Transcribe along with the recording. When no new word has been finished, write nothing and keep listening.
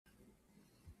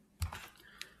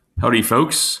Howdy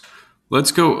folks,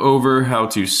 let's go over how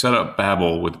to set up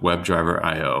Babel with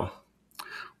WebdriverIO.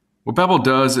 What Babel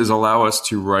does is allow us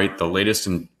to write the latest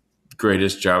and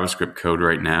greatest JavaScript code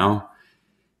right now.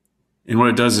 And what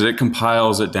it does is it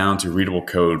compiles it down to readable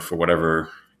code for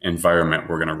whatever environment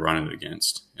we're going to run it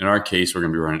against. In our case, we're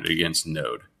going to be running it against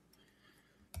Node.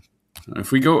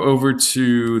 If we go over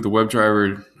to the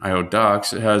WebdriverIO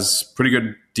docs, it has pretty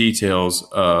good details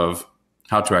of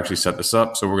how to actually set this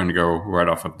up. So we're going to go right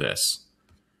off of this.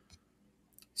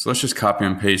 So let's just copy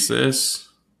and paste this.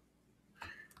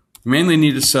 We mainly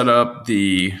need to set up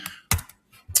the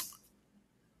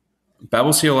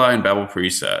Babel CLI and Babel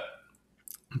preset.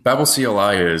 Babel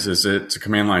CLI it's a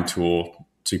command line tool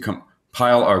to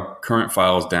compile our current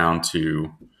files down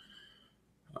to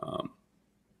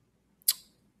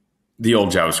the old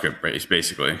JavaScript base,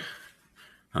 basically.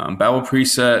 Babel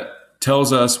preset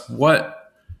tells us what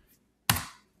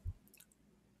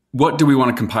do we want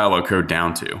to compile our code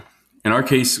down to. In our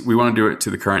case, we want to do it to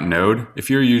the current node. If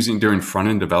you're using during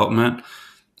front-end development,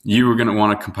 you are going to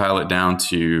want to compile it down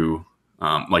to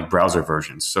like browser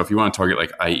versions. So if you want to target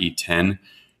like IE 10,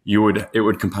 it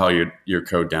would compile your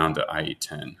code down to IE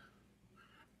 10.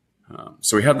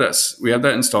 So we have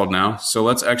that installed now. So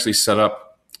let's actually set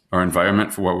up our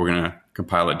environment for what we're going to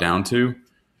compile it down to.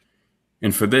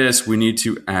 And for this, we need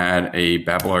to add a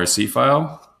BabelRC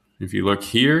file. If you look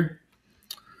here,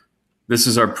 this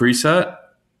is our preset.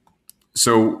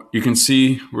 So you can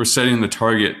see we're setting the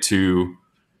target to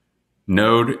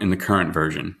Node in the current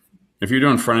version. If you're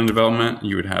doing front-end development,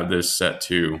 you would have this set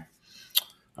to,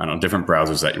 I don't know, different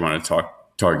browsers that you want to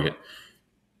target.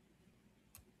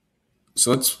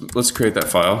 So let's create that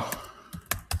file.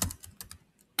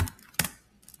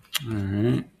 All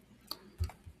right.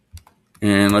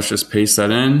 And let's just paste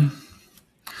that in.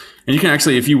 And you can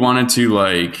actually, if you wanted to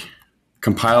like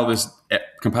compile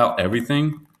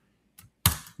everything,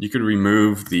 you could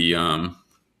remove the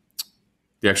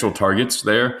actual targets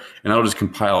there, and that'll just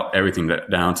compile everything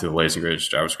down to the latest and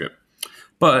greatest JavaScript.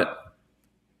 But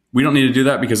we don't need to do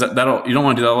that because you don't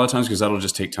want to do that a lot of times because that'll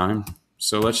just take time.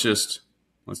 So let's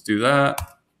do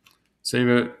that, save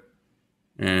it,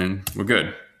 and we're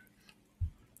good.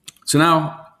 So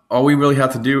now all we really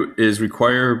have to do is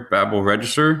require Babel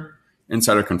register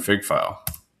inside our config file.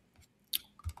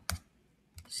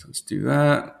 So let's do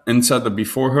that inside the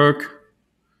before hook.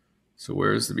 So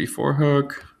where's the before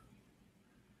hook?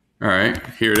 All right,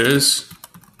 here it is.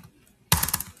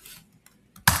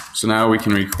 So now we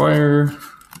can require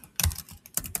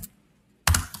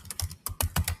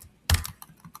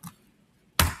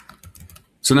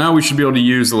So now we should be able to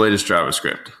use the latest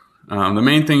JavaScript. The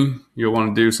main thing you'll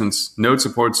want to do, since Node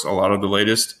supports a lot of the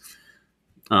latest,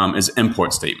 is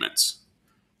import statements.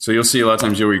 So you'll see a lot of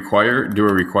times you'll do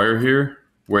a require here,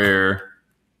 where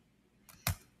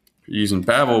using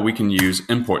Babel, we can use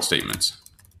import statements.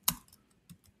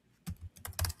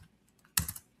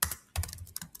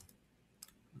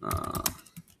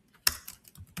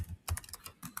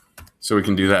 So we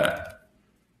can do that.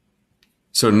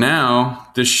 So now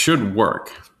this should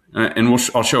work, and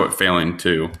I'll show it failing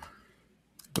too.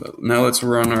 But now let's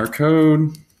run our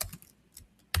code.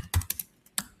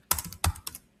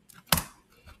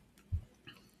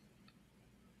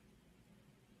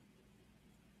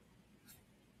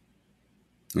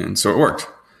 And so it worked.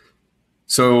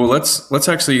 So let's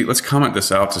comment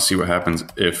this out to see what happens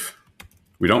if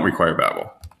we don't require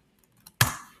Babel.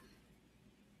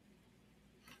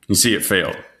 You see it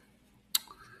failed.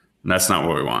 And that's not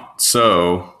what we want.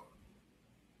 So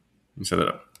let me set it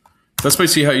up. That's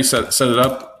basically how you set it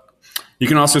up. You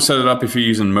can also set it up if you're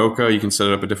using Mocha. You can set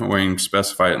it up a different way and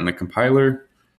specify it in the compiler.